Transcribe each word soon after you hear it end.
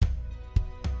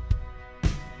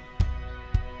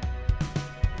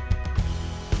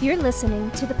You're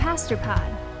listening to the Pastor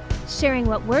Pod, sharing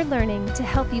what we're learning to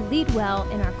help you lead well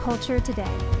in our culture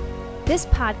today. This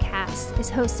podcast is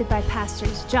hosted by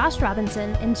pastors Josh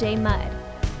Robinson and Jay Mudd.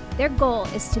 Their goal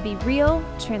is to be real,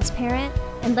 transparent,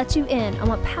 and let you in on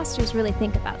what pastors really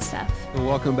think about stuff. And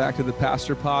welcome back to the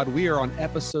Pastor Pod. We are on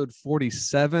episode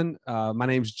 47. My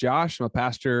name's Josh. I'm a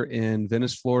pastor in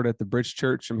Venice, Florida at the Bridge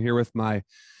Church. I'm here with my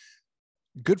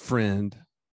good friend,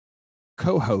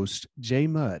 co-host, Jay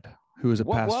Mudd, who is a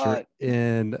pastor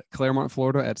in Claremont,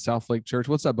 Florida at South Lake Church.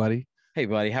 What's up, buddy? Hey,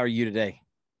 buddy. How are you today?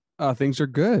 Things are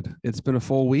good. It's been a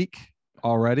full week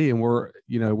already, and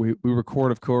we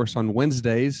record, of course, on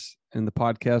Wednesdays, and the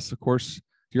podcast, of course,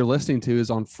 you're listening to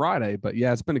is on Friday. But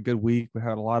yeah, it's been a good week. We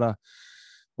had a lot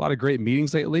of great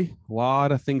meetings lately, a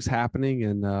lot of things happening,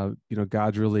 and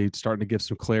God's really starting to give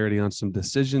some clarity on some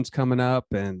decisions coming up,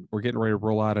 and we're getting ready to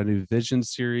roll out a new vision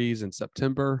series in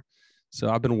September.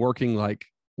 So I've been working like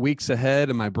weeks ahead,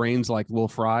 and my brain's like a little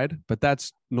fried, but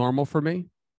that's normal for me.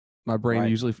 My brain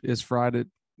usually is fried at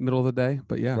middle of the day,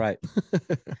 but yeah. Right.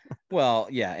 Well,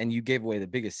 yeah. And you gave away the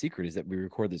biggest secret is that we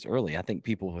record this early. I think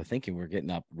people were thinking we're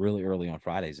getting up really early on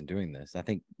Fridays and doing this. I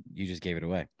think you just gave it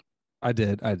away. I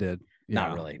did. Yeah.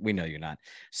 Not really. We know you're not.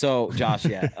 So Josh,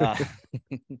 yeah.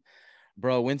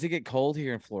 Bro, when's it get cold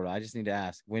here in Florida? I just need to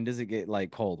ask, when does it get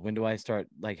like cold? When do I start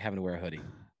like having to wear a hoodie?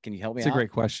 Can you help me out? It's a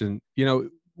great question.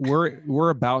 We're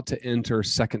about to enter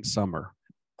second summer.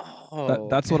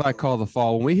 That's what I call the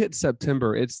fall. When we hit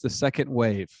September, it's the second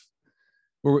wave.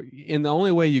 And the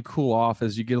only way you cool off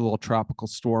is you get a little tropical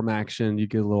storm action. You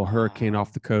get a little hurricane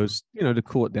off the coast, to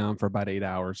cool it down for about 8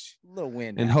 hours. A little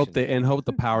wind and action. hope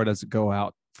the power doesn't go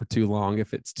out for too long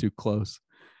if it's too close.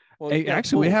 Well, hey,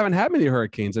 actually, we haven't had many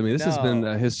hurricanes. I mean, this has been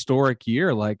a historic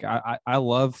year. Like I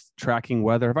love tracking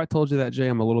weather. Have I told you that, Jay?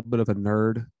 I'm a little bit of a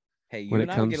nerd. Hey, you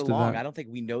and I get along. I don't think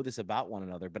we know this about one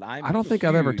another, but I don't think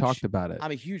I've ever talked about it.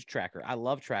 I'm a huge tracker. I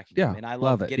love tracking them, and I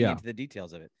love getting into the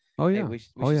details of it. Oh yeah. Hey,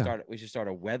 we should start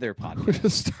a weather podcast. We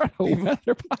should start a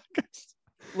weather podcast.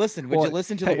 Listen, would you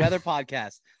listen to the weather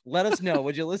podcast? Let us know.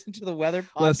 Would you listen to the weather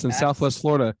podcast? Listen, Southwest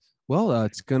Florida. Well,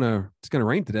 it's gonna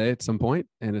rain today at some point,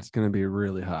 and it's gonna be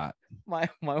really hot. My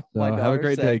have a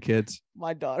great day, kids.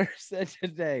 My daughter said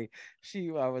today,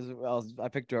 I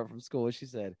picked her up from school, and she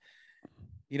said,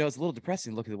 it's a little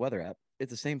depressing to look at the weather app. It's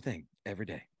the same thing every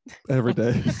day. Every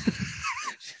day.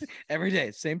 Every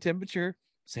day. Same temperature,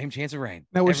 same chance of rain.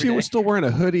 Now, was still wearing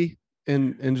a hoodie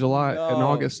in July and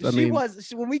August?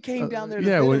 When we came down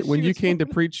there. When you came to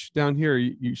preach down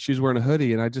here, she's wearing a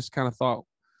hoodie, and I just kind of thought,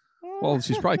 well,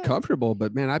 she's probably comfortable,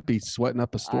 but man, I'd be sweating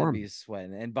up a storm. I'd be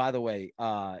sweating. And by the way,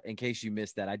 in case you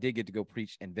missed that, I did get to go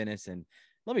preach in Venice, and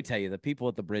let me tell you, the people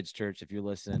at the Bridge Church, if you're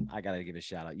listening, I got to give a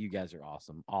shout out. You guys are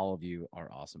awesome. All of you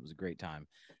are awesome. It was a great time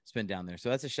spent down there. So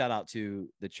that's a shout out to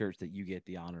the church that you get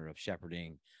the honor of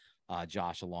shepherding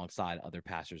Josh alongside other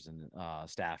pastors and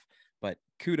staff. But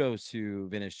kudos to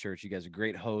Venice Church. You guys are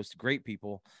great hosts, great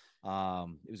people. It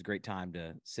was a great time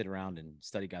to sit around and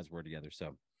study God's word together.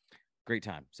 So great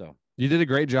time. So you did a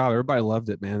great job. Everybody loved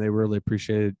it, man. They really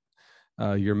appreciated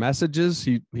your messages.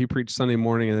 He preached Sunday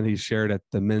morning, and then he shared at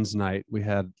the men's night. We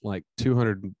had like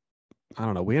 200. I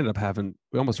don't know. We ended up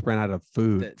we almost ran out of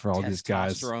food for all these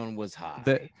guys. Testosterone was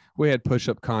high. We had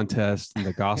push-up contests and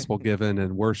the gospel given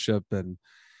and worship, and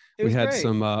we had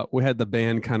great. We had the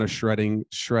band kind of shredding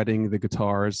the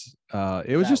guitars.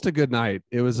 It was just a good night.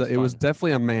 It was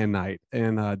definitely a man night,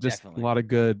 and just a lot of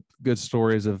good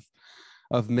stories of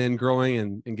men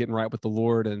growing and getting right with the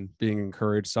Lord and being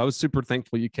encouraged. So I was super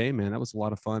thankful you came, man. That was a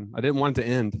lot of fun. I didn't want it to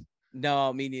end.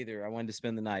 No, me neither. I wanted to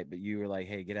spend the night, but you were like,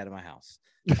 hey, get out of my house.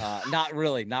 Not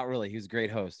really. He was a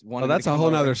great host. Well, that's a whole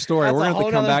nother story. We're going to have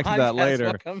to come back to that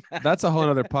later. That's a whole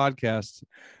nother podcast.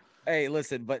 Hey,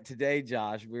 listen, but today,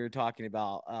 Josh, we were talking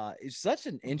about, it's such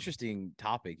an interesting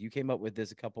topic. You came up with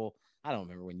this I don't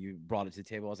remember when you brought it to the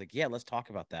table. I was like, yeah, let's talk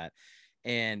about that.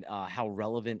 And how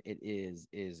relevant it is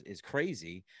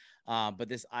crazy. But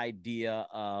this idea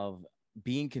of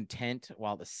being content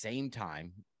while at the same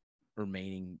time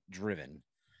remaining driven.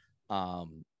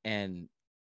 And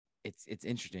it's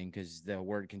interesting because the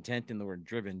word content and the word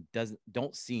driven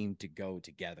don't seem to go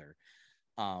together.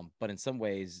 But in some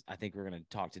ways, I think we're going to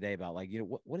talk today about like,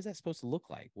 what is that supposed to look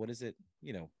like? What is it,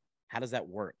 how does that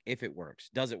work? If it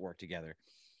works, does it work together?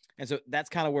 And so that's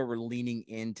kind of where we're leaning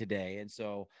in today. And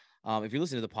so if you're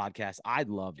listening to the podcast, I'd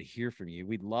love to hear from you.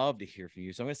 We'd love to hear from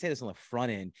you. So I'm going to say this on the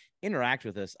front end, interact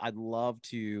with us. I'd love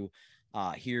to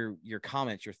hear your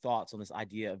comments, your thoughts on this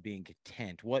idea of being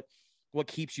content. What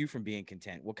keeps you from being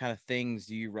content? What kind of things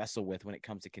do you wrestle with when it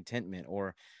comes to contentment?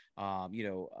 Or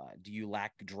Do you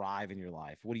lack drive in your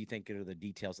life? What do you think are the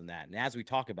details in that? And as we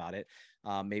talk about it,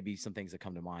 maybe some things that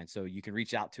come to mind. So you can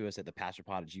reach out to us at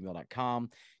thepastorpod@gmail.com.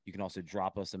 You can also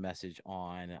drop us a message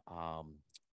on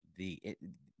the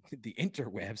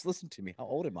interwebs. Listen to me. How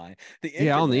old am I?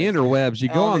 On the interwebs. You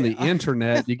go on the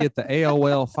internet, you get the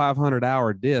AOL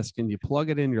 500-hour disc, and you plug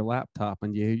it in your laptop,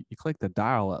 and you click the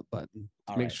dial-up button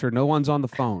to make sure no one's on the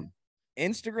phone.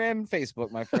 Instagram and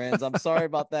Facebook, my friends. I'm sorry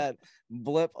about that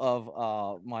blip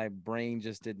of my brain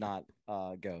just did not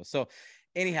go. So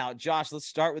anyhow, Josh, let's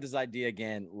start with this idea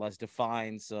again. Let's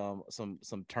define some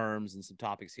terms and some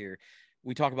topics here.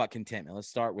 We talk about contentment. Let's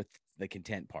start with the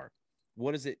content part.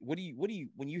 What is it? What do you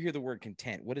when you hear the word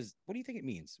content, what do you think it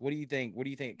means? What do you think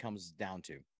it comes down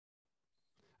to?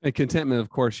 And contentment, of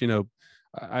course,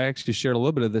 I actually shared a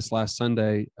little bit of this last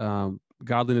Sunday.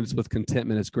 Godliness with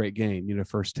contentment is great gain.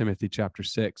 1 Timothy chapter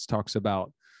 6 talks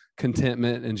about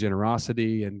contentment and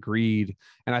generosity and greed.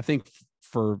 And I think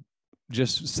for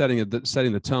just setting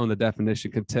the tone, the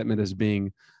definition, contentment is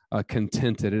being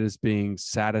contented. It is being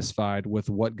satisfied with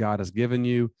what God has given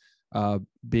you,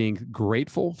 being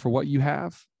grateful for what you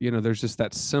have. There's just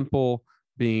that simple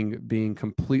being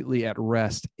completely at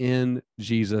rest in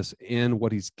Jesus, in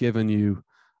what he's given you,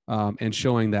 and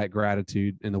showing that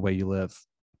gratitude in the way you live.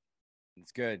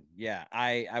 It's good. Yeah,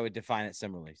 I would define it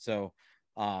similarly. So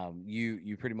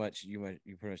you pretty much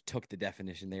took the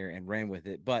definition there and ran with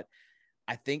it. But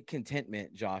I think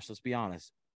contentment, Josh, let's be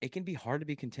honest, it can be hard to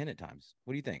be content at times.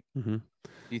 What do you think? Mm-hmm. Do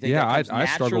you think I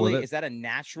struggle with it. Is that a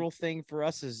natural thing for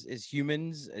us as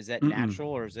humans? Is that natural,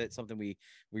 or is it something we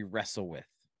wrestle with?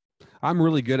 I'm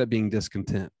really good at being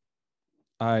discontent.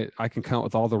 I can come up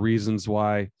with all the reasons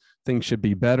why things should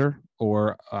be better,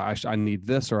 or I need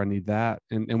this, or I need that.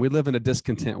 And we live in a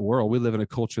discontent world. We live in a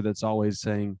culture that's always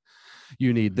saying,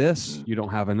 you need this, you don't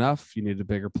have enough, you need a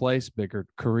bigger place, bigger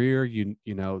career.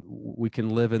 We can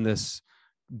live in this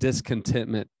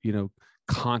discontentment,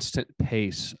 constant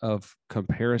pace of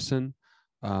comparison.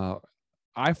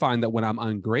 I find that when I'm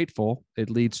ungrateful,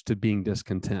 it leads to being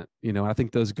discontent. I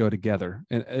think those go together,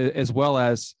 and as well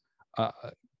as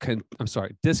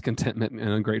discontentment and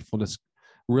ungratefulness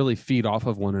really feed off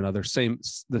of one another.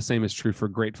 The same is true for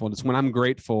gratefulness. When I'm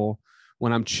grateful,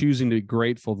 when I'm choosing to be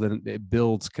grateful, then it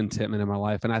builds contentment in my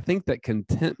life. And I think that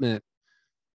contentment,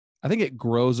 it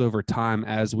grows over time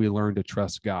as we learn to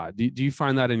trust God. Do you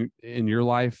find that in your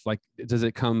life? Like, does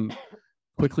it come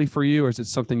quickly for you, or is it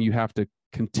something you have to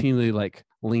continually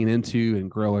lean into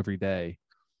and grow every day?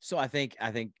 So I think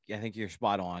you're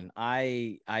spot on.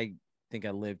 I think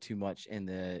I live too much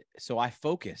so I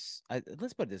focus.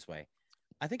 Let's put it this way.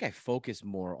 I think I focus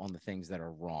more on the things that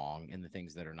are wrong and the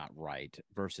things that are not right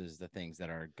versus the things that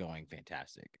are going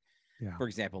fantastic. Yeah. For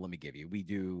example, let me give you, we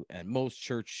do, and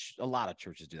a lot of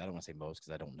churches do that. I don't want to say most,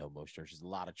 because I don't know most churches. A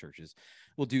lot of churches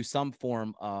will do some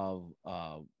form of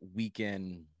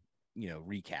weekend,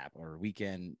 recap, or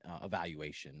weekend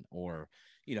evaluation, or,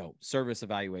 service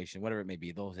evaluation, whatever it may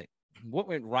be. They'll say, what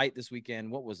went right this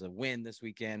weekend? What was a win this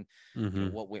weekend?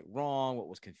 Mm-hmm. What went wrong? What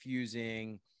was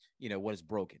confusing? What is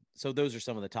broken? So those are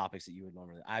some of the topics that you would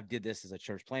normally. I did this as a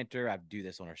church planter. I do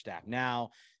this on our staff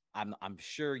now. I'm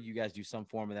sure you guys do some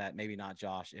form of that. Maybe not,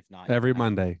 Josh. If not, every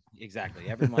Monday. Exactly,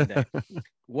 every Monday.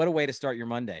 What a way to start your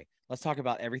Monday. Let's talk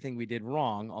about everything we did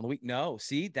wrong on the week. No,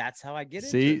 see, that's how I get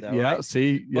into it, though, yeah, right?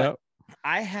 see, yeah. But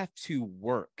I have to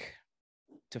work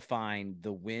to find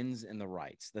the wins and the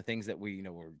rights, the things that we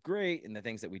were great and the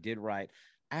things that we did right.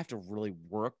 I have to really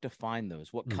work to find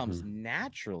those. What comes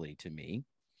naturally to me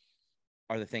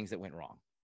are the things that went wrong.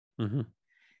 Mm-hmm.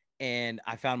 And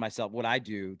I found myself, what I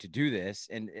do to do this,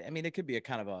 and I mean, it could be a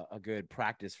kind of a good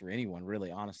practice for anyone,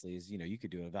 really, honestly, is, you could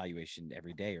do an evaluation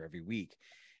every day or every week,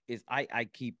 is I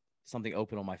keep something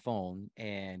open on my phone.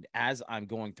 And as I'm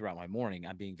going throughout my morning,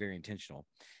 I'm being very intentional,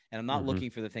 and I'm not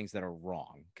looking for the things that are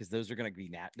wrong, because those are going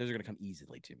to come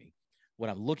easily to me.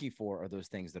 What I'm looking for are those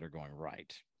things that are going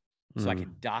right. So I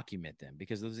can document them,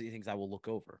 because those are the things I will look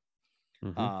over.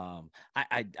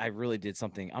 I really did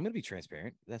something. I'm going to be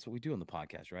transparent. That's what we do on the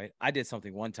podcast, right? I did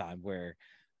something one time where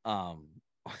I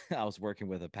was working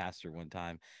with a pastor one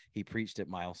time. He preached at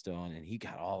Milestone, and he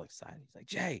got all excited. He's like,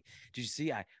 Jay, did you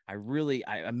see? I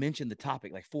mentioned the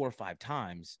topic like 4 or 5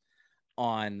 times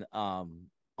on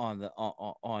the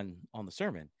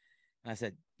sermon. And I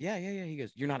said, yeah. He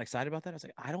goes, you're not excited about that? I was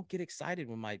like, I don't get excited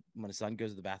when my son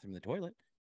goes to the bathroom in the toilet.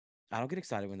 I don't get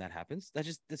excited when that happens.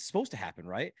 That's supposed to happen,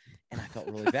 right? And I felt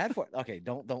really bad for it. Okay,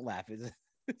 don't laugh.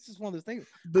 It's just one of those things.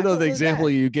 The example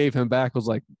you gave him back was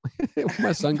like,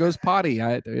 my son goes potty.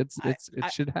 It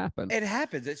should happen. It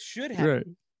happens. It should happen. Right.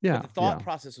 Yeah. But the thought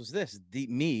process was this: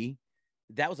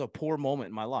 that was a poor moment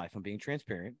in my life. I'm being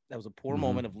transparent. That was a poor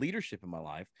moment of leadership in my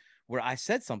life where I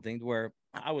said something where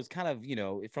I was kind of,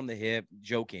 from the hip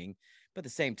joking, but at the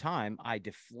same time, I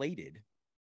deflated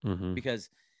because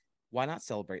why not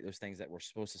celebrate those things that we're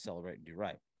supposed to celebrate and do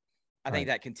right? I think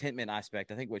that contentment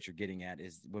aspect, I think what you're getting at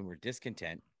is when we're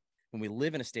discontent, when we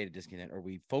live in a state of discontent or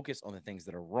we focus on the things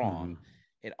that are wrong,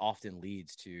 it often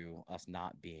leads to us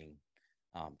not being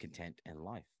content in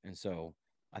life. And so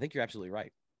I think you're absolutely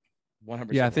right. 100%.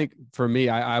 Yeah, I think for me,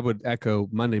 I would echo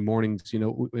Monday mornings,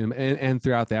 and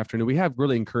throughout the afternoon. We have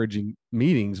really encouraging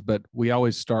meetings, but we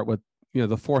always start with,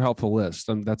 the 4 helpful lists.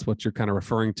 And that's what you're kind of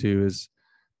referring to is,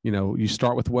 you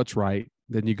start with what's right,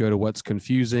 then you go to what's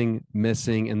confusing,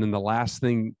 missing, and then the last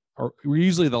thing, or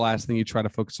usually the last thing you try to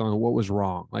focus on, what was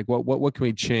wrong, like what can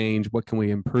we change, what can we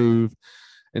improve.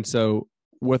 And so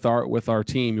with our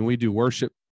team, and we do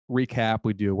worship recap,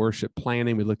 we do worship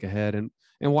planning, we look ahead and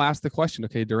we'll ask the question,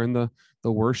 okay, during the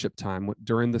worship time,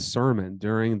 during the sermon,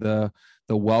 during the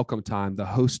welcome time, the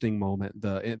hosting moment,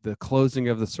 the closing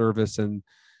of the service, and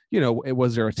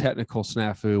was there a technical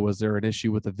snafu? Was there an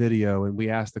issue with the video? And we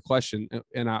ask the question,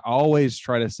 and I always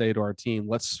try to say to our team,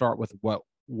 let's start with what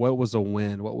was a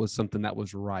win, what was something that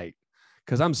was right,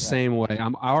 because I'm the same way.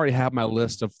 I already have my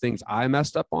list of things I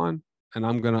messed up on, and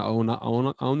I'm going to own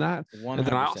that. 100%. And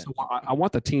then I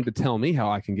want the team to tell me how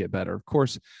I can get better. Of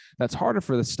course, that's harder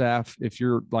for the staff if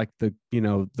you're like the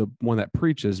one that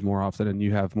preaches more often and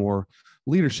you have more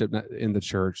leadership in the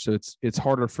church. So it's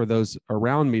harder for those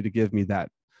around me to give me that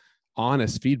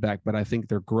honest feedback, but I think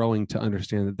they're growing to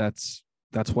understand that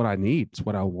that's what I need. It's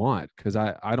what I want, because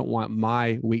I don't want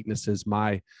my weaknesses,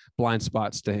 my blind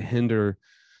spots to hinder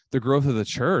the growth of the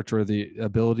church or the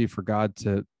ability for God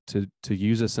to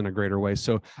use us in a greater way.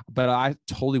 So, but I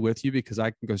totally with you, because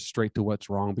I can go straight to what's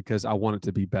wrong because I want it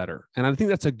to be better. And I think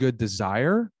that's a good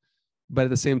desire, but at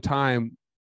the same time,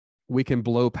 we can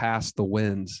blow past the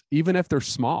wins, even if they're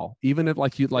small, even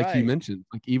if you mentioned,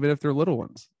 like, even if they're little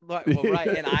ones. Well, right.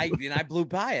 And I blew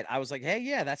by it. I was like, hey,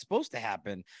 yeah, that's supposed to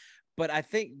happen. But I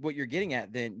think what you're getting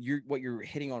at then, what you're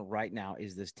hitting on right now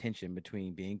is this tension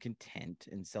between being content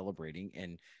and celebrating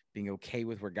and being okay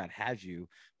with where God has you,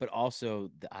 but also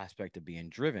the aspect of being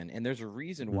driven. And there's a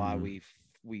reason why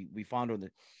we fondle the.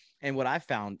 And what I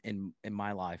found in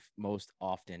my life most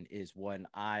often is when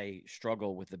I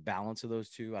struggle with the balance of those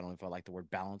two. I don't know if I like the word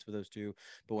balance with those two,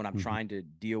 but when I'm trying to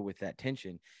deal with that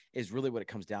tension, is really what it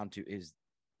comes down to is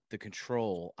the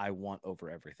control I want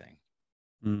over everything.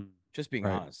 Just being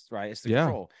honest, right? It's the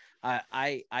control.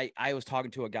 I was talking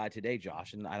to a guy today,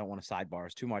 Josh, and I don't want to sidebar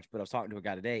us too much, but I was talking to a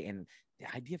guy today, and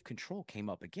the idea of control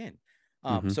came up again.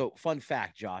 So fun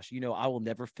fact, Josh, I will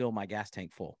never fill my gas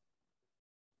tank full.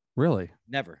 Really?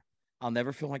 Never. I'll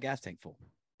never fill my gas tank full.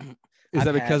 Is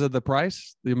that because of the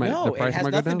price? No, it has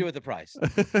nothing to do with the price.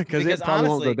 Because it probably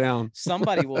won't go down.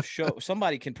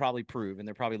 Somebody can probably prove, and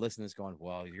they're probably listening to this going,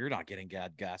 well, you're not getting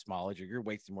gas mileage, or you're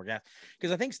wasting more gas.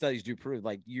 Because I think studies do prove,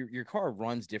 like, your car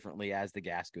runs differently as the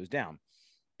gas goes down.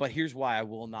 But here's why I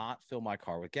will not fill my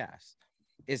car with gas.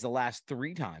 Is the last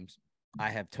 3 times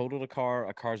I have totaled a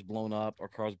car's blown up, or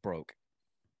car's broke.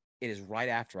 It is right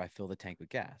after I fill the tank with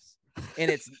gas.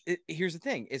 And here's the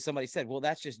thing is somebody said, well,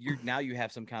 that's just now you have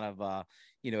some kind of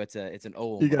it's an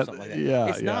old or something like that. Yeah,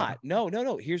 it's not. No.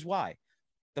 Here's why.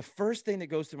 The first thing that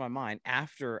goes through my mind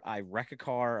after I wreck a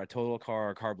car, a total car,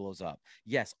 a car blows up.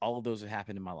 Yes, all of those have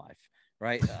happened in my life,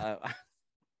 right?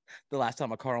 The last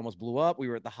time a car almost blew up, we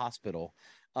were at the hospital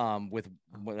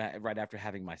right after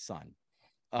having my son.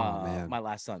 My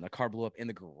last son, a car blew up in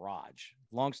the garage.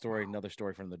 Long story, another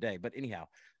story for another day. But anyhow,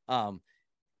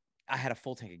 I had a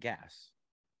full tank of gas,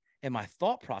 and my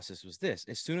thought process was this: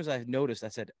 as soon as I noticed, I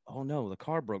said, oh no, the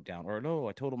car broke down, or no,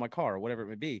 I totaled my car, or whatever it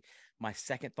may be. My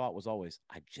second thought was always,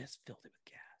 I just filled it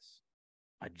with gas.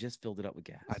 I just filled it up with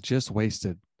gas. I just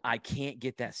wasted. I can't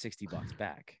get that $60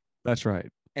 back. That's right.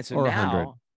 And so or now,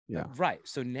 100. Yeah. Right.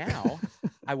 So now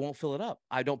I won't fill it up.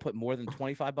 I don't put more than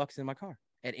 $25 in my car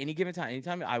at any given time.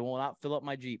 Anytime I will not fill up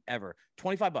my Jeep ever.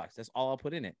 $25. That's all I'll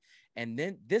put in it. And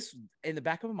then this, in the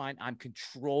back of my mind, I'm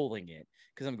controlling it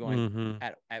because I'm going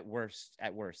at worst,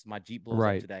 my Jeep blows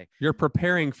up today. You're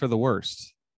preparing for the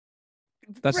worst.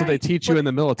 That's what they teach you in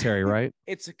the military, right?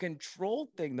 It's a control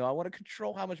thing, though. I want to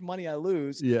control how much money I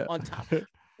lose on top.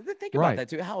 Think about that,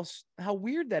 too. How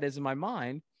weird that is in my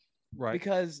mind. Right.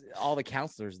 Because all the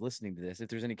counselors listening to this, if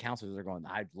there's any counselors that are going,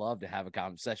 I'd love to have a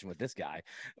conversation with this guy.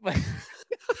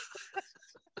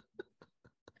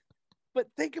 But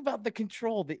think about the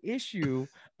control, the issue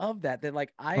of that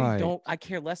like, I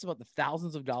care less about the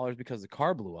thousands of dollars because the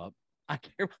car blew up. I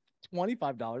care about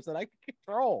 $25 that I can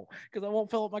control because I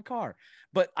won't fill up my car.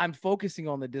 But I'm focusing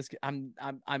on the disc. I'm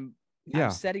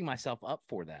setting myself up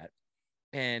for that.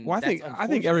 And well, I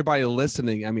think everybody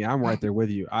listening, I mean, I'm right there with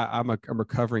you. I'm a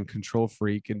recovering control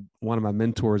freak. And one of my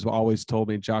mentors always told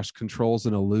me, Josh, control's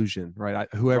an illusion, right?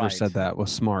 Whoever said that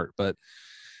was smart. But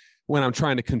when I'm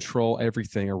trying to control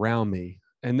everything around me,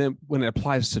 and then when it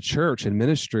applies to church and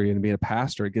ministry and being a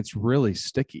pastor, it gets really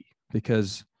sticky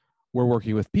because we're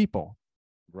working with people.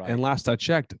 Right. And last I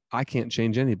checked, I can't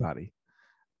change anybody.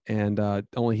 And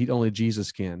only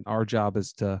Jesus can. Our job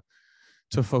is to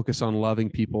focus on loving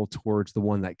people towards the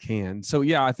one that can. So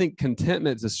yeah, I think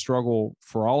contentment is a struggle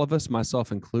for all of us,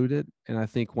 myself included. And I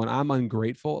think when I'm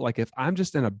ungrateful, like if I'm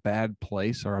just in a bad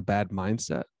place or a bad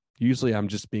mindset, usually I'm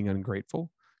just being ungrateful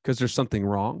because there's something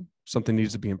wrong, something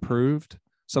needs to be improved,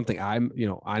 something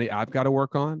I've got to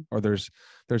work on, or there's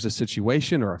a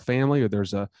situation or a family, or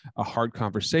there's a hard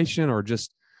conversation, or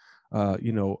just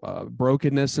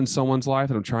brokenness in someone's life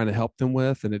that I'm trying to help them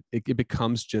with. And it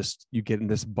becomes just, you get in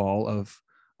this ball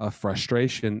of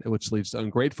frustration, which leads to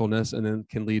ungratefulness and then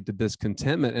can lead to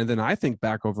discontentment. And then I think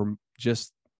back over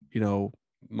just,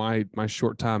 my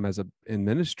short time in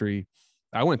ministry,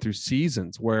 I went through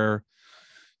seasons where,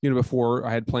 before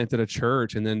I had planted a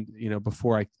church, and then,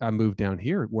 before I moved down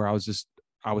here, where I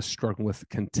was struggling with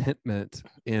contentment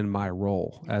in my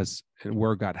role and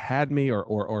where God had me,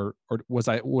 or was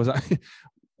I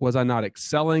not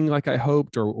excelling like I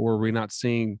hoped, or were we not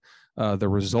seeing the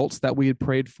results that we had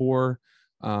prayed for,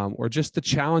 or just the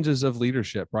challenges of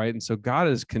leadership, right? And so God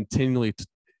is continually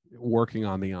working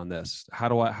on me on this. How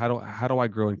do I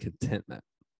grow in contentment?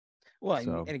 Well,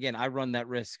 and again, I run that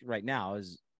risk right now.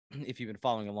 Is if you've been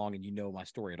following along and you know my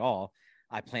story at all,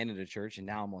 I planted a church and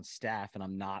now I'm on staff and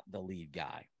I'm not the lead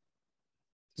guy.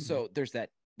 So there's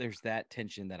that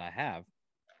tension that I have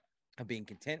of being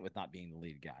content with not being the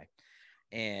lead guy.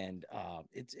 And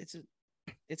it's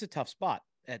a tough spot.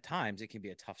 At times it can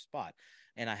be a tough spot.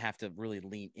 And I have to really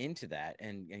lean into that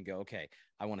and go, okay,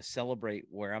 I want to celebrate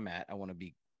where I'm at. I want to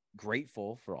be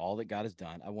grateful for all that God has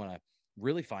done. I want to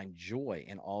really find joy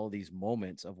in all of these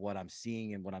moments of what I'm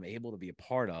seeing and what I'm able to be a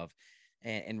part of,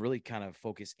 and really kind of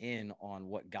focus in on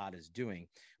what God is doing,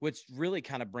 which really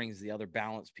kind of brings the other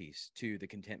balance piece to the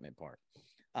contentment part.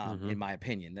 In my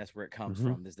opinion, that's where it comes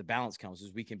from. Is the balance comes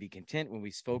is we can be content when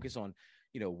we focus on,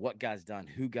 what God's done,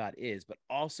 who God is, but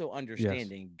also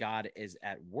understanding God is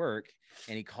at work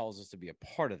and he calls us to be a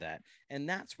part of that. And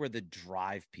that's where the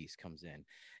drive piece comes in.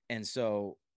 And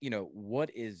so,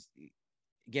 what is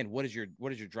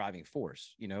your driving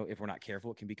force? If we're not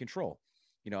careful, it can be control.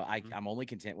 I'm only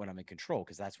content when I'm in control,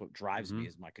 because that's what drives me,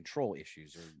 is my control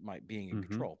issues or my being in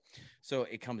control. So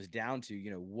it comes down to,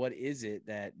 what is it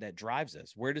that drives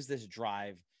us? Where does this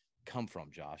drive come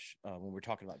from, Josh? When we're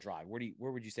talking about drive,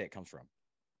 where would you say it comes from?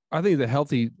 I think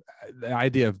the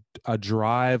idea of a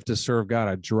drive to serve God,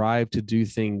 a drive to do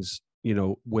things,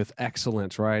 with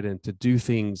excellence, right? And to do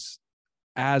things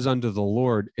as unto the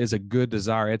Lord is a good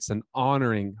desire. It's an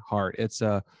honoring heart.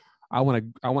 I want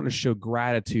to show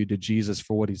gratitude to Jesus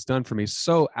for what he's done for me.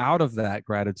 So out of that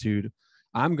gratitude,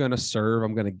 I'm going to serve,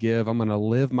 I'm going to give, I'm going to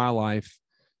live my life,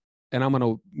 and I'm going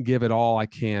to give it all I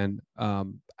can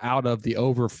out of the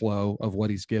overflow of what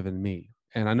he's given me.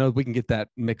 And I know we can get that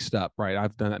mixed up, right?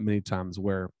 I've done that many times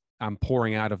where I'm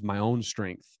pouring out of my own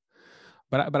strength.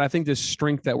 But I think this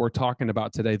strength that we're talking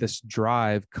about today, this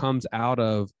drive, comes out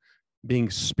of being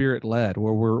spirit-led,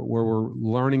 where we're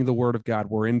learning the word of God,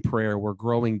 we're in prayer, we're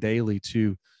growing daily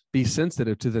to be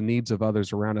sensitive to the needs of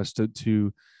others around us,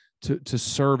 to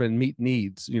serve and meet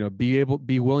needs,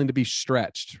 be willing to be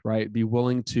stretched, right? Be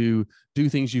willing to do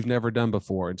things you've never done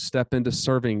before and step into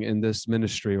serving in this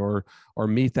ministry, or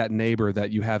meet that neighbor that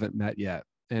you haven't met yet,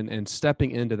 and stepping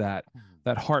into that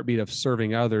heartbeat of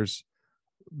serving others,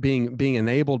 being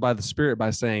enabled by the Spirit by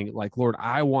saying, like, Lord,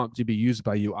 I want to be used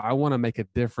by you. I want to make a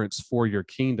difference for your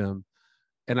kingdom.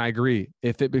 And I agree.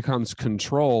 If it becomes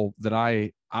control, that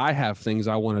I have things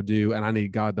I want to do and I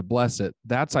need God to bless it,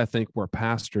 that's, I think, where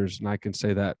pastors, and I can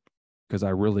say that because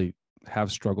I really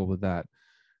have struggled with that,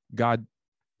 God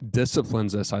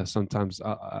disciplines us.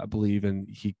 I believe, and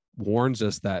he warns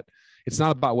us that it's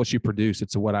not about what you produce.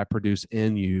 It's what I produce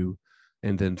in you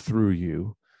and then through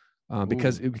you.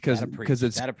 Because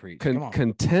it's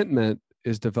contentment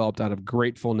is developed out of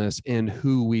gratefulness in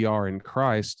who we are in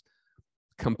Christ.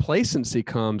 Complacency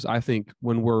comes, I think,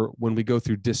 when we go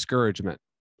through discouragement.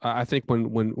 I think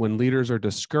when leaders are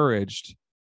discouraged,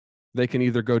 they can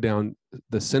either go down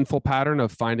the sinful pattern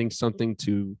of finding something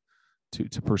to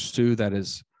pursue that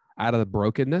is out of the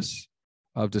brokenness,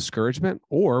 of discouragement,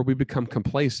 or we become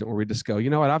complacent where we just go, you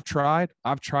know what, I've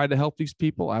tried to help these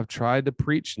people. I've tried to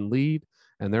preach and lead,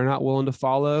 and they're not willing to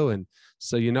follow. And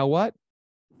so, you know what,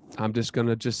 I'm just going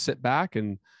to just sit back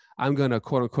and I'm going to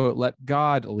quote unquote, let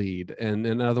God lead. And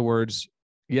in other words,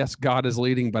 yes, God is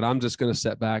leading, but I'm just going to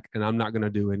sit back and I'm not going to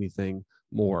do anything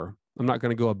more. I'm not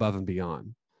going to go above and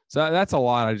beyond. So that's a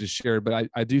lot I just shared, but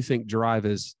I do think drive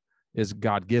is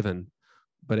God-given,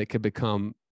 but it could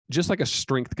become, just like a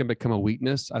strength can become a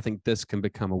weakness. I think this can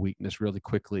become a weakness really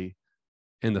quickly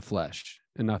in the flesh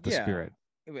and not the spirit.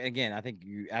 Again, I think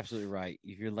you're absolutely right.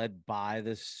 If you're led by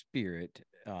the Spirit,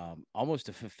 almost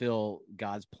to fulfill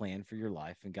God's plan for your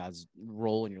life and God's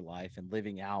role in your life and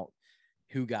living out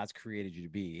who God's created you to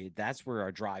be, that's where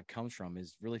our drive comes from,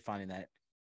 is really finding that,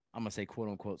 I'm going to say, quote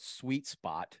unquote, sweet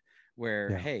spot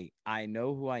where, hey, I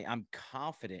know who I'm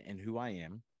confident in who I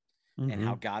am and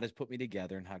how God has put me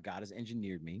together and how God has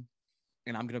engineered me.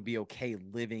 And I'm going to be okay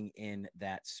living in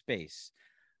that space.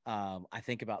 I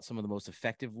think about some of the most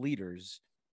effective leaders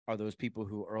are those people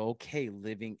who are okay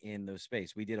living in those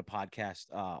space. We did a podcast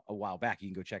a while back. You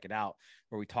can go check it out,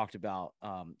 where we talked about,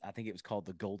 I think it was called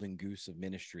the Golden Goose of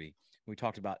Ministry. We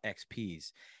talked about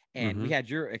XPs, and we had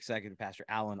your executive pastor,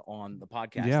 Alan, on the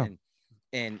podcast. Yeah.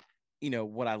 And, you know,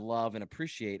 what I love and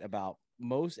appreciate about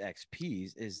most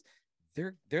XPs is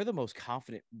they're the most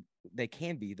confident. They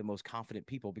can be the most confident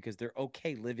people because they're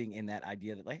okay living in that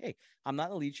idea that, like, hey, I'm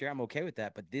not a lead chair, I'm okay with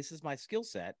that, but this is my skill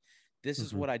set. This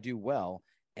is what I do well,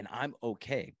 and I'm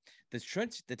okay.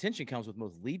 The tension comes with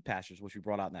most lead pastors, which we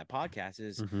brought out in that podcast,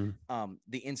 is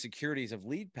the insecurities of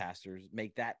lead pastors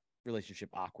make that relationship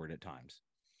awkward at times.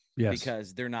 Yes.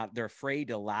 Because they're afraid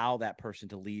to allow that person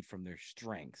to lead from their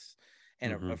strengths,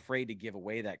 and are afraid to give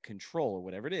away that control or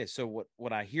whatever it is. So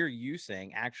what I hear you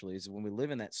saying actually is, when we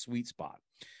live in that sweet spot,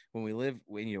 when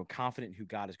you know, confident in who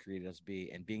God has created us to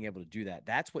be and being able to do that,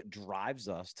 that's what drives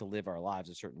us to live our lives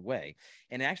a certain way.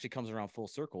 And it actually comes around full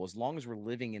circle. As long as we're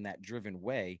living in that driven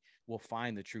way, we'll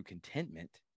find the true contentment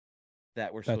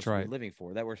that we're supposed to be living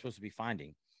for, that we're supposed to be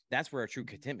finding. That's where our true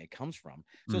contentment comes from.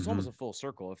 So it's almost a full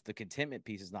circle. If the contentment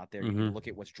piece is not there, you need to look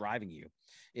at what's driving you.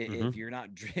 If you're not,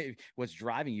 what's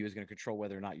driving you is going to control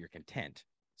whether or not you're content.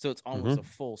 So it's almost a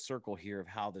full circle here of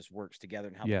how this works together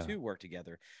and how the two work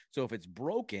together. So if it's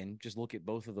broken, just look at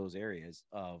both of those areas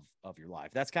of your life.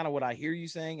 That's kind of what I hear you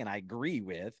saying, and I agree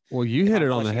with. Well, you hit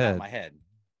it on the head. My head.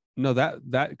 No, that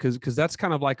because that's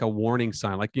kind of like a warning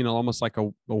sign, like, you know, almost like a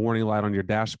warning light on your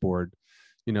dashboard.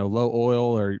 You know, low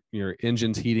oil or your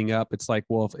engine's heating up. It's like,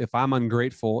 well, if I'm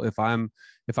ungrateful, if I'm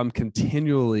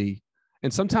continually,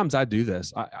 and sometimes I do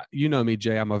this, you know me,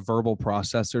 Jay, I'm a verbal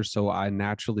processor. So I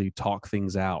naturally talk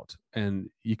things out, and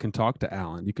you can talk to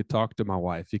Alan, you could talk to my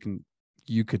wife.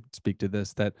 You could speak to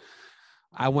this, that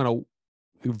I want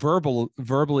to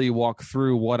verbally walk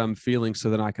through what I'm feeling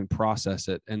so that I can process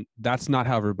it. And that's not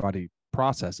how everybody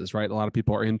processes, right? A lot of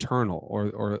people are internal,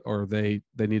 or they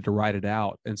need to write it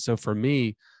out. And so for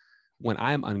me, when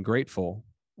I'm ungrateful,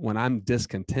 when I'm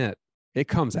discontent, it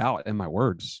comes out in my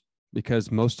words,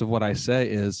 because most of what I say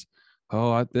is,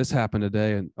 oh, this happened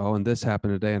today, and this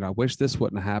happened today, and I wish this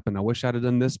wouldn't have happened. I wish I'd have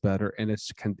done this better. And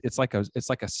it's like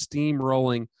a steam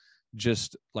rolling,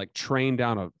 just like train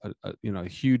down a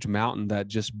huge mountain that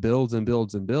just builds and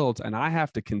builds and builds. And I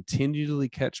have to continually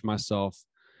catch myself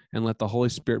and let the Holy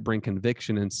Spirit bring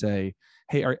conviction and say,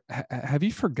 hey, have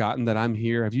you forgotten that I'm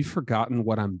here? Have you forgotten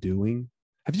what I'm doing?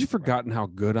 Have you forgotten how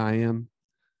good I am?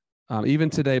 Even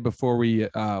today, before we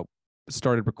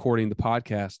started recording the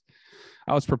podcast,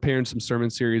 I was preparing some sermon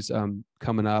series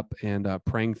coming up, and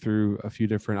praying through a few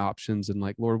different options, and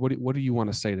like, Lord, what do you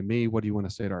want to say to me? What do you want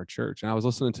to say to our church? And I was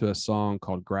listening to a song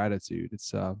called Gratitude.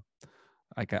 It's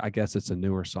I guess it's a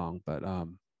newer song, but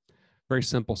very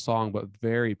simple song, but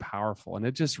very powerful. And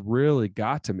it just really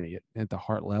got to me at the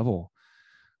heart level.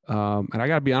 And I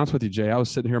got to be honest with you, Jay, I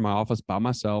was sitting here in my office by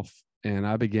myself, and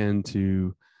I began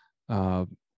to, I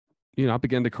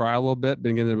began to cry a little bit,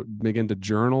 begin to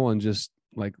journal, and just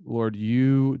like, Lord,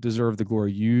 you deserve the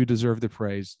glory. You deserve the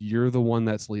praise. You're the one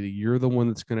that's leading. You're the one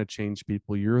that's going to change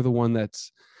people. You're the one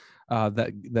that's,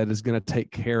 that is going to take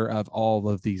care of all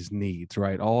of these needs,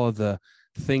 right? All of the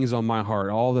things on my heart,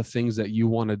 all the things that you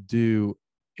want to do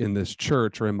in this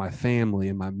church or in my family,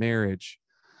 in my marriage.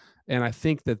 And I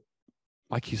think that,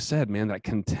 like you said, man, that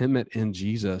contentment in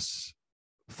Jesus,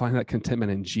 find that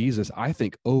contentment in Jesus, I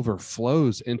think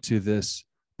overflows into this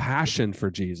passion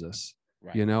for Jesus,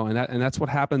 right. And that's what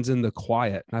happens in the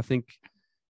quiet. And I think,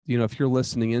 if you're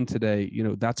listening in today,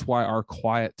 that's why our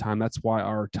quiet time, that's why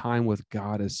our time with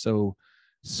God is so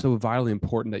vitally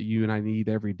important, that you and I need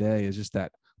every day, is just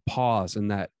that pause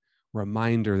and that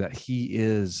reminder that he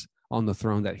is on the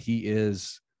throne, that he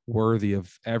is worthy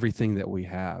of everything that we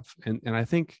have. And I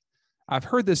think I've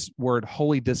heard this word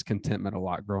holy discontentment a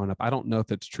lot growing up. I don't know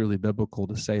if it's truly biblical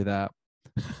to say that,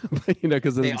 but,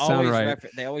 because it doesn't sound right.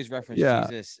 They always reference Yeah.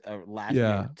 Jesus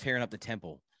Yeah. tearing up the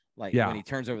temple. Like Yeah. when he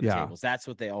turns over the tables, that's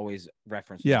what they always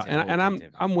reference. Yeah. And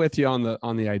I'm with you on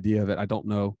the idea of it. I don't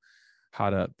know how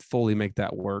to fully make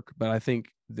that work, but I think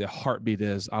the heartbeat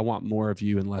is, I want more of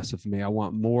you and less of me. I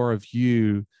want more of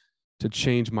you to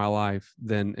change my life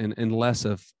and less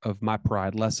of my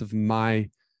pride, less of my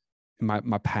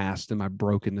past and my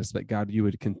brokenness, but God, you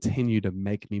would continue to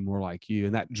make me more like you.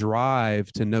 And that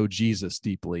drive to know Jesus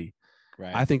deeply.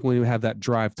 Right. I think when you have that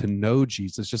drive to know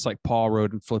Jesus, just like Paul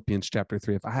wrote in Philippians chapter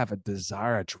 3, if I have a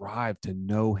desire, a drive to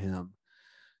know him,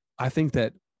 I think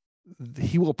that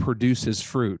he will produce his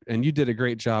fruit. And you did a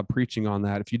great job preaching on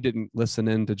that. If you didn't listen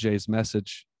in to Jay's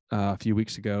message a few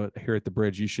weeks ago here at the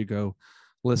Bridge, you should go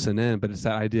listen in. But it's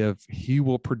that idea of he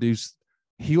will produce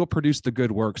the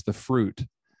good works, the fruit,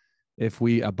 if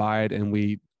we abide and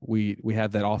we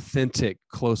have that authentic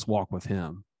close walk with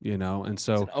him, and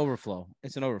so it's an overflow.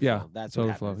 Yeah, That's what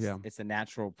overflow. Yeah. It's the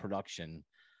natural production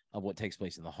of what takes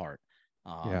place in the heart.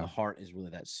 The heart is really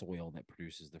that soil that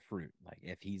produces the fruit. Like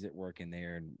if he's at work in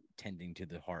there and tending to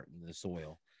the heart and the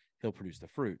soil, he'll produce the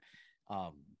fruit.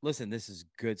 Listen, this is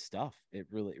good stuff. It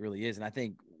really is. And I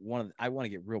think I want to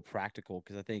get real practical,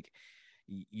 because I think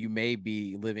you may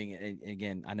be living, and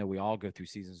again, I know we all go through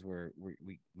seasons where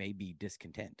we may be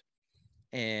discontent.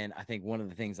 And I think one of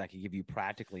the things I could give you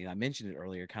practically, and I mentioned it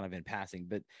earlier kind of in passing,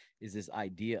 but is this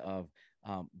idea of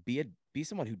be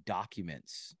someone who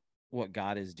documents what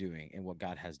God is doing and what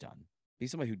God has done. Be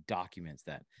somebody who documents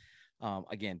that.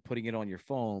 Again, putting it on your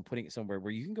phone, putting it somewhere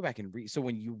where you can go back and read. So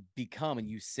when you become and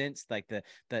you sense like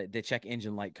the check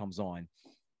engine light comes on,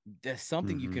 there's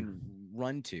something you can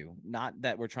run to. Not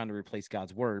that we're trying to replace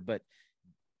God's word, but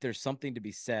there's something to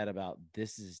be said about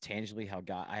this is tangibly how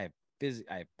God, I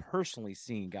have personally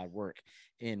seen God work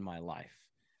in my life.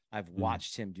 I've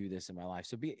watched him do this in my life.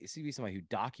 So be somebody who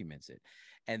documents it.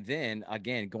 And then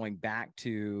again, going back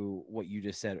to what you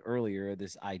just said earlier,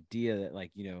 this idea that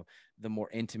like, the more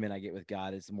intimate I get with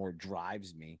God, it's the more it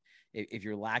drives me. If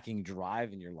you're lacking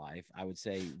drive in your life, I would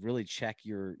say really check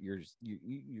your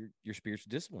spiritual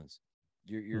disciplines,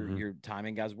 your time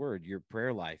in God's word, your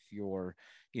prayer life, your,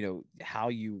 how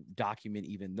you document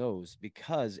even those,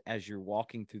 because as you're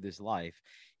walking through this life,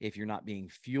 if you're not being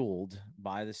fueled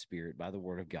by the Spirit, by the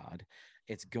word of God,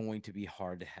 it's going to be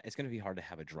hard to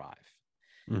have a drive.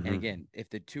 And again, if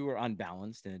the two are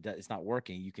unbalanced and it's not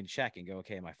working, you can check and go,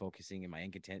 okay, am I focusing? Am I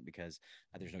incontent because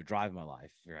there's no drive in my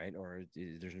life, right? Or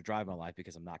there's no drive in my life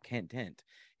because I'm not content.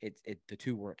 The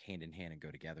two work hand in hand and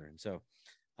go together. And so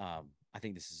I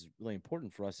think this is really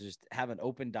important for us to just have an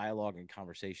open dialogue and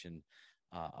conversation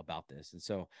about this. And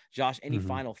so, Josh, any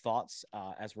final thoughts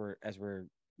as we're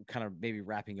kind of maybe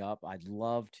wrapping up? I'd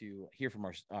love to hear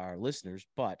from our listeners,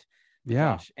 but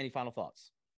Josh, any final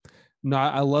thoughts? No,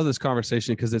 I love this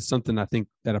conversation because it's something I think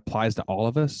that applies to all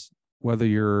of us, whether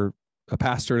you're a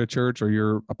pastor at a church or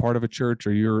you're a part of a church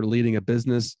or you're leading a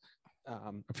business.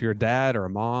 If you're a dad or a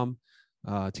mom,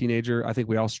 teenager, I think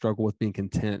we all struggle with being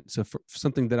content. So for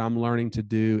something that I'm learning to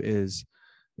do is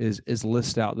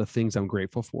list out the things I'm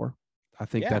grateful for. I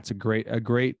think that's a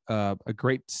great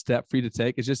step for you to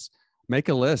take. Is just make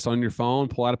a list on your phone,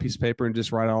 pull out a piece of paper and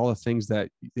just write out all the things that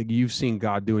you've seen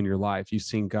God do in your life. You've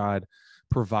seen God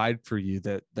provide for you,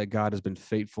 that God has been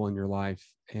faithful in your life,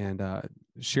 and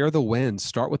share the wins.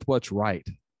 Start with what's right.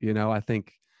 I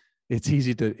think it's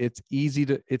easy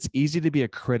to be a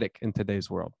critic in today's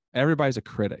world. Everybody's a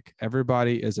critic.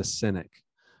 Everybody is a cynic.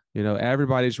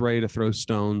 Everybody's ready to throw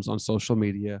stones on social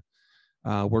media.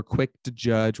 We're quick to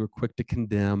judge. We're quick to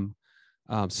condemn.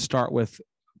 Start with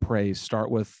praise. Start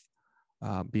with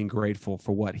being grateful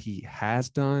for what he has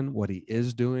done, what he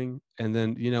is doing. And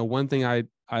then, one thing I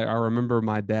remember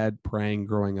my dad praying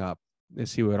growing up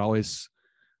is he would always,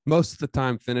 most of the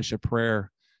time, finish a prayer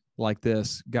like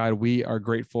this: God, we are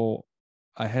grateful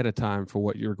ahead of time for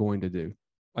what you're going to do.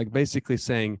 Like basically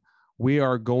saying, we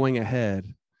are going ahead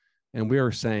and we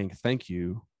are saying thank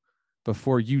you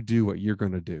before you do what you're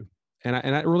going to do. And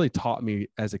that really taught me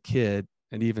as a kid,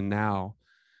 and even now,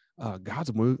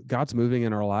 God's moving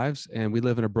in our lives, and we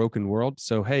live in a broken world.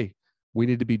 So, hey, we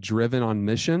need to be driven on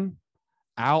mission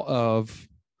out of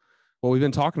what we've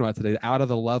been talking about today, out of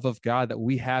the love of God that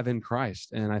we have in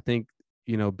Christ. And I think,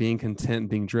 being content and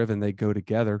being driven, they go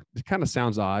together. It kind of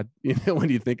sounds odd, when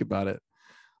you think about it.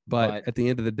 But at the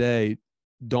end of the day,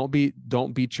 don't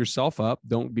beat yourself up.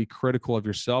 Don't be critical of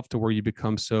yourself to where you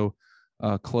become so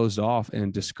closed off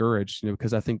and discouraged,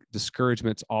 because I think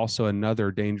discouragement's also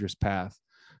another dangerous path.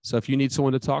 So if you need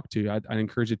someone to talk to, I'd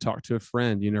encourage you to talk to a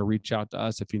friend, reach out to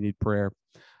us if you need prayer.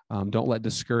 Don't let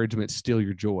discouragement steal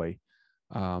your joy.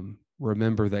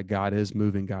 Remember that God is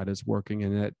moving, God is working,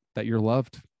 and that you're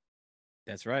loved.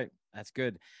 That's right. That's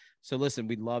good. So listen,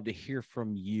 we'd love to hear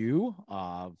from you.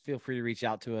 Feel free to reach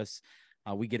out to us.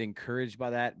 We get encouraged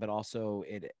by that, but also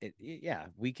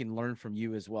we can learn from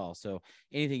you as well. So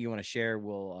anything you want to share,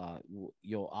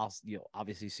 you'll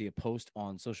obviously see a post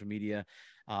on social media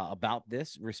about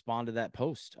this. Respond to that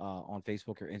post on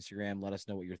Facebook or Instagram. Let us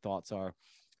know what your thoughts are,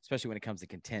 especially when it comes to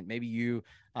content. Maybe you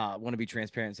want to be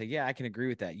transparent and say, yeah, I can agree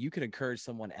with that. You can encourage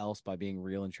someone else by being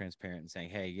real and transparent and saying,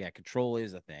 hey, yeah, control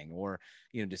is a thing, or,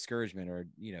 discouragement, or,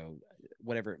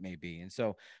 whatever it may be. And so I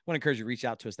want to encourage you to reach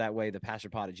out to us that way.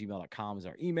 thepastorpod@gmail.com is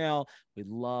our email. We'd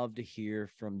love to hear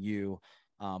from you.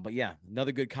 But yeah,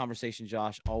 another good conversation,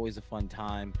 Josh. Always a fun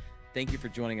time. Thank you for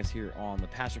joining us here on the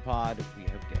Pastor Pod. We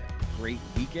hope you have a great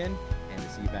weekend and to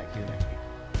see you back here next week.